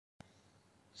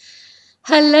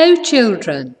Hello,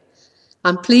 children.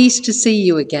 I'm pleased to see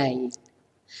you again.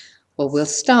 Well, we'll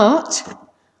start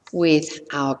with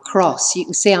our cross. You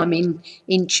can see I'm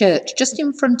in church, just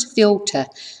in front of the altar,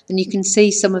 and you can see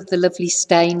some of the lovely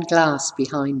stained glass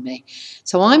behind me.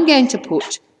 So I'm going to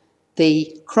put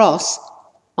the cross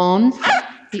on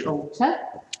the altar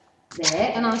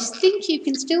there, and I think you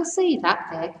can still see that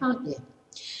there, can't you?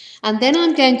 And then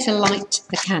I'm going to light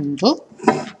the candle.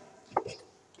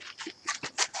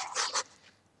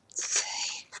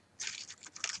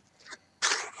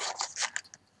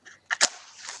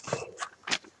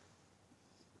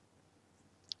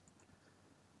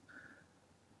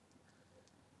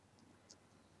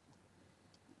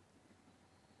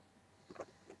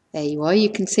 There you are, you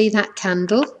can see that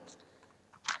candle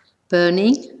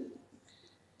burning.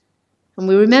 And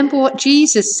we remember what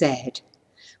Jesus said,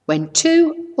 when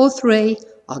 2 or 3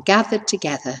 are gathered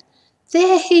together,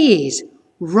 there he is,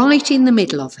 right in the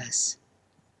middle of us.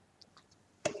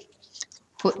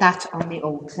 Put that on the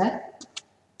altar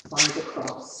by the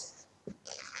cross.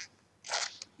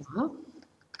 Well,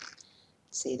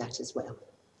 see that as well.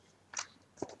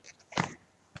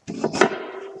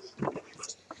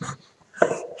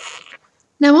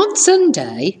 Now on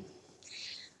Sunday,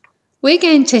 we're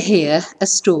going to hear a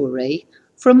story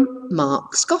from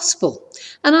Mark's Gospel.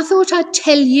 And I thought I'd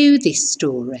tell you this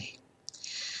story.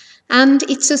 And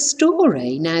it's a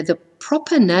story, now the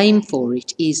proper name for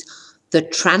it is the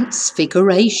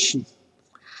Transfiguration.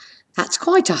 That's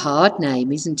quite a hard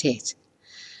name, isn't it?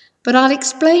 But I'll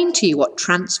explain to you what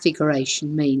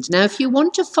Transfiguration means. Now, if you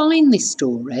want to find this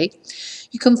story,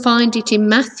 you can find it in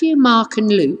Matthew, Mark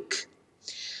and Luke.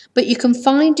 But you can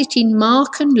find it in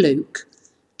Mark and Luke,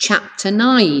 chapter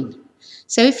 9.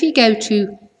 So if you go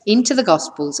into the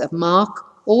Gospels of Mark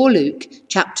or Luke,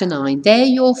 chapter 9, there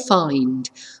you'll find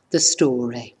the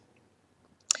story.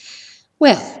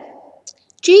 Well,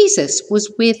 Jesus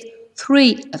was with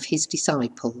 3 of his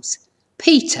disciples,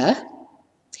 Peter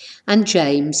and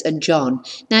James and John.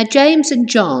 Now, James and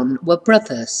John were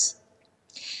brothers.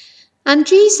 And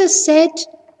Jesus said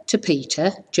to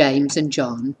Peter, James and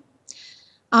John,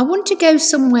 I want to go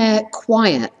somewhere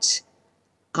quiet.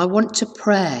 I want to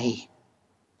pray.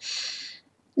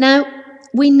 Now,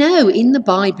 we know in the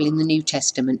Bible, in the New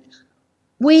Testament,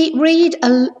 we read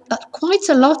quite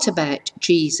a lot about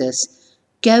Jesus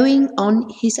going on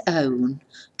his own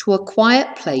to a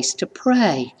quiet place to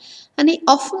pray. And he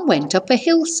often went up a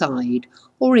hillside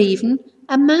or even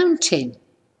a mountain.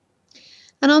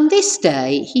 And on this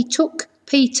day, he took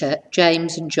Peter,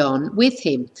 James and John with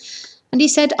him. And he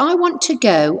said, I want to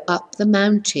go up the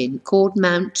mountain called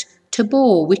Mount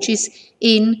Tabor, which is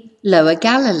in Lower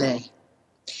Galilee.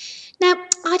 Now,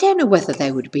 I don't know whether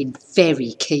they would have been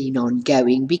very keen on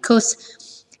going,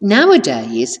 because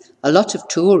nowadays a lot of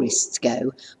tourists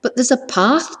go, but there's a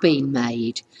path being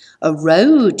made, a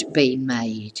road being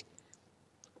made.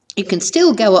 You can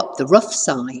still go up the rough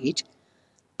side,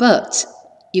 but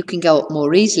you can go up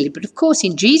more easily. But of course,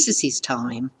 in Jesus'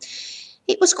 time,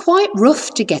 it was quite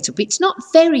rough to get up. It's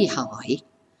not very high.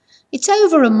 It's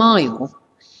over a mile,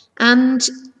 and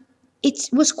it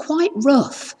was quite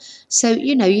rough. So,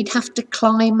 you'd have to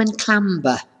climb and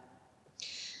clamber.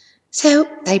 So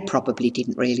they probably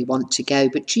didn't really want to go,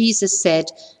 but Jesus said,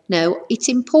 no, it's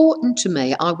important to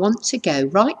me. I want to go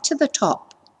right to the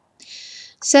top.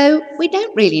 So we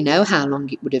don't really know how long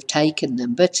it would have taken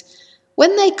them, but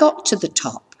when they got to the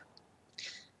top,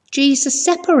 Jesus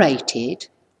separated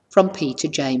from Peter,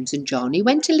 James and John. He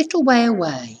went a little way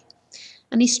away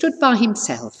and he stood by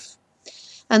himself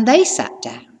and they sat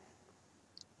down.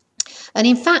 And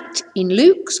in fact, in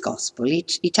Luke's Gospel,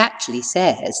 it actually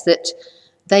says that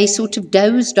they sort of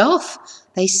dozed off.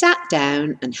 They sat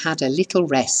down and had a little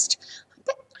rest.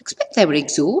 I expect they were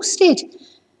exhausted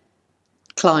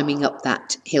climbing up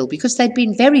that hill because they'd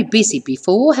been very busy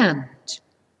beforehand.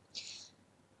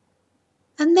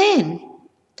 And then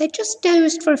they just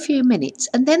dozed for a few minutes,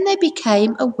 and then they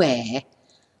became aware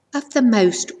of the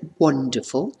most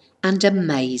wonderful and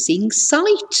amazing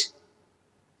sight.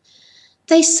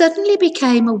 They suddenly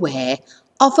became aware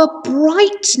of a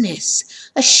brightness,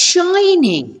 a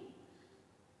shining.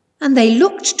 And they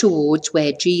looked towards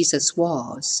where Jesus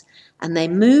was, and they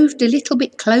moved a little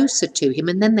bit closer to him,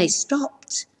 and then they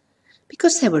stopped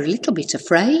because they were a little bit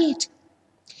afraid.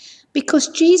 Because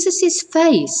Jesus'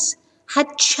 face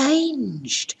had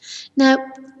changed. Now,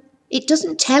 it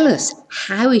doesn't tell us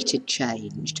how it had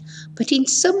changed, but in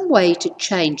some way it had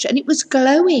changed, and it was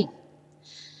glowing.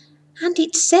 And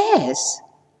it says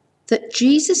that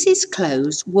Jesus'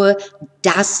 clothes were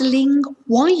dazzling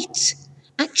white.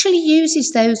 Actually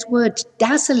uses those words,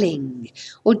 dazzling.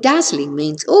 Or dazzling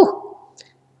means,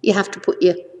 You have to put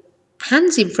your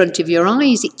hands in front of your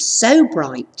eyes. It's so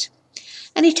bright.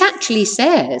 And it actually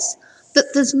says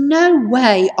that there's no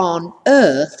way on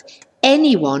earth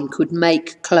anyone could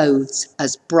make clothes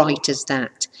as bright as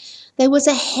that. There was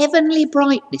a heavenly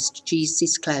brightness to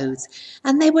Jesus' clothes,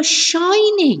 and they were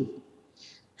shining.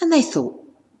 And they thought,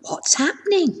 what's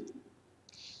happening?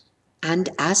 And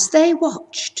as they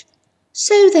watched,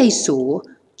 so they saw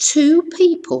two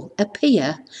people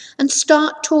appear and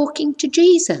start talking to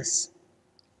Jesus.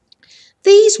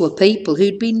 These were people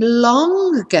who'd been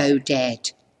long ago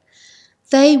dead.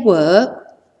 They were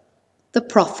the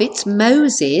prophets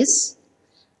Moses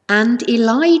and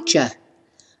Elijah.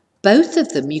 Both of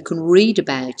them you can read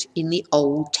about in the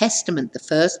Old Testament, the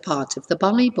first part of the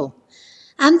Bible.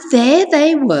 And there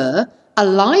they were,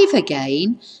 alive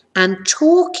again and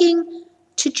talking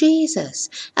to Jesus.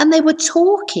 And they were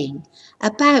talking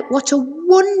about what a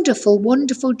wonderful,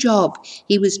 wonderful job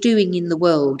he was doing in the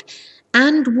world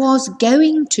and was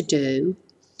going to do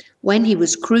when he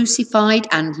was crucified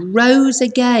and rose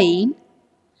again.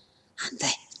 And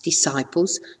the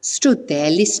disciples stood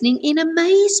there listening in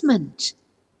amazement.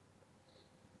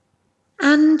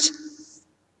 And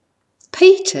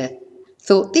Peter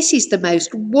thought, this is the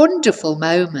most wonderful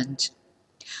moment.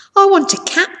 I want to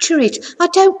capture it. I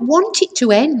don't want it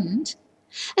to end.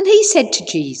 And he said to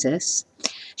Jesus,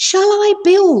 shall I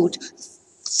build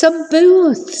some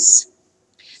booths?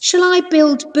 Shall I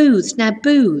build booths? Now,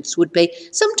 booths would be,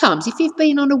 sometimes if you've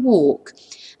been on a walk,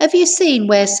 have you seen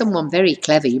where someone very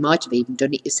clever, you might have even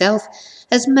done it yourself,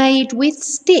 has made with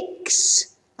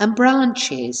sticks and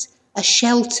branches a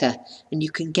shelter and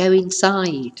you can go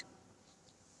inside?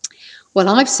 Well,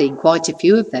 I've seen quite a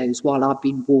few of those while I've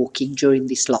been walking during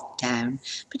this lockdown,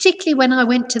 particularly when I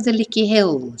went to the Lickey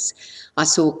Hills. I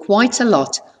saw quite a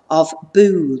lot of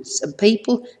booths and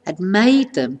people had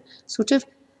made them sort of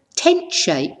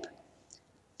tent-shape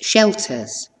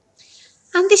shelters.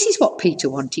 And this is what Peter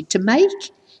wanted to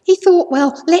make. He thought,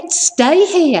 well, let's stay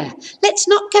here. Let's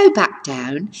not go back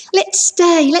down. Let's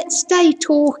stay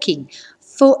talking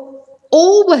for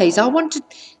always. I want to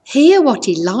hear what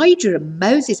Elijah and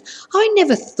Moses, I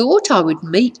never thought I would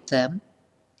meet them.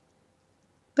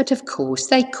 But of course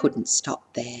they couldn't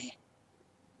stop there.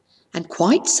 And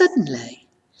quite suddenly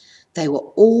they were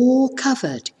all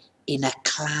covered in a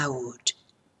cloud.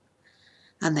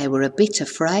 And they were a bit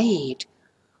afraid.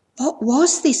 What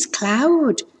was this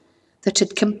cloud that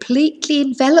had completely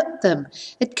enveloped them,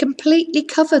 had completely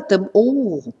covered them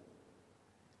all?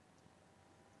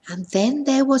 And then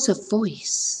there was a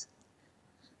voice.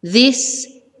 This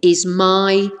is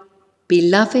my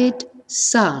beloved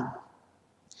Son.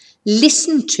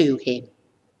 Listen to him.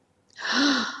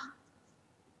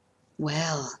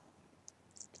 Well,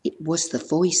 it was the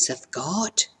voice of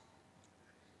God.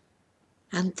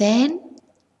 And then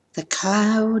the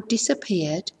cloud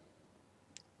disappeared.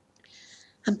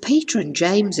 And Peter and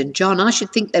James and John, I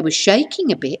should think they were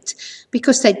shaking a bit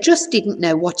because they just didn't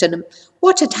know what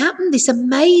had happened, this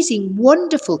amazing,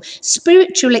 wonderful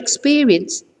spiritual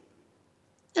experience.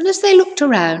 And as they looked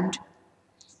around,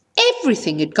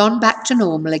 everything had gone back to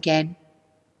normal again.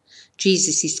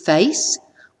 Jesus' face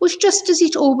was just as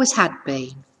it always had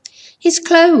been. His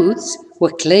clothes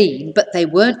were clean, but they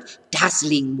weren't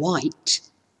dazzling white.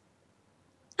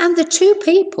 And the two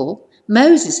people,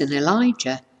 Moses and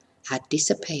Elijah, had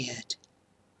disappeared.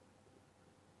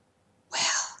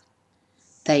 Well,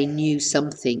 they knew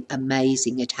something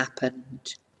amazing had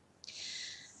happened.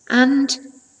 And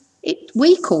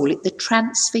we call it the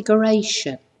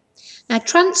Transfiguration. Now,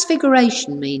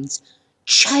 Transfiguration means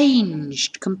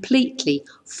changed completely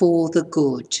for the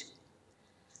good.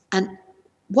 And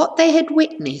what they had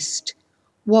witnessed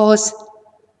was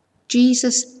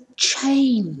Jesus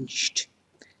changed.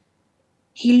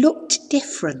 He looked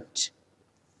different.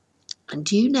 And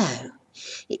do you know,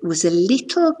 it was a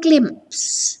little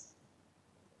glimpse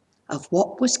of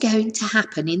what was going to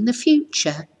happen in the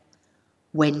future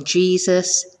when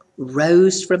Jesus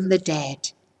rose from the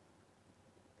dead.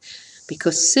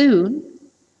 Because soon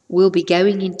we'll be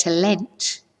going into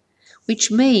Lent,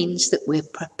 which means that we're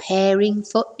preparing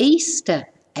for Easter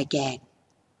again.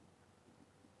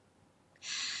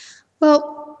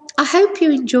 Well, I hope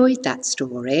you enjoyed that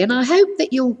story, and I hope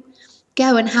that you'll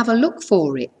go and have a look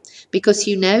for it, because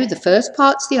you know the first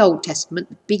part's the Old Testament,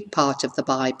 the big part of the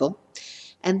Bible,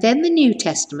 and then the New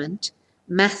Testament,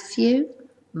 Matthew,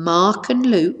 Mark and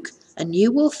Luke, and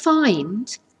you will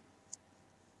find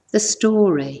the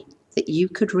story that you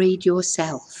could read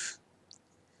yourself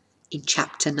in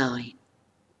chapter 9.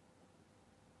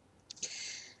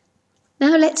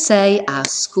 Now let's say our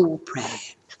school prayer.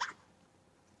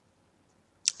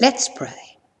 Let's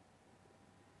pray.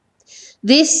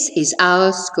 This is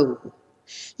our school.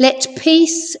 Let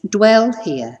peace dwell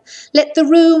here. Let the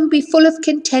room be full of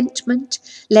contentment.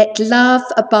 Let love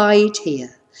abide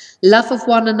here. Love of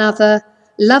one another,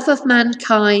 love of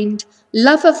mankind,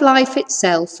 love of life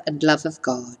itself, and love of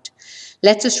God.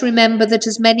 Let us remember that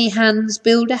as many hands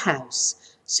build a house,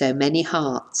 so many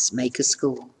hearts make a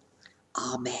school.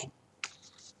 Amen.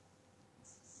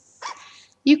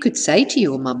 You could say to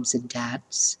your mums and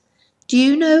dads, do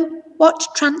you know what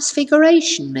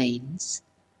transfiguration means?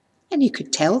 And you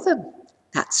could tell them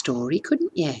that story,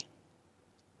 couldn't you?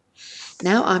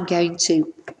 Now I'm going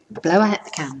to blow out the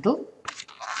candle.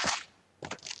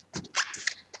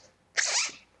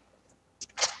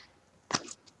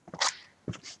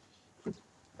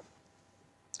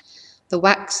 The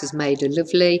wax has made a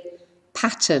lovely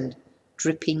pattern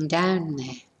dripping down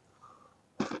there.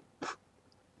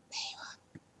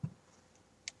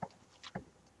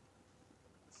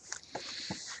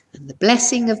 And the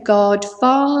blessing of God,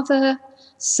 Father,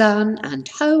 Son, and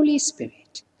Holy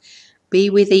Spirit be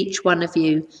with each one of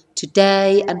you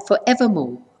today and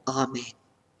forevermore. Amen.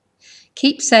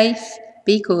 Keep safe,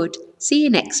 be good, see you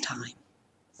next time.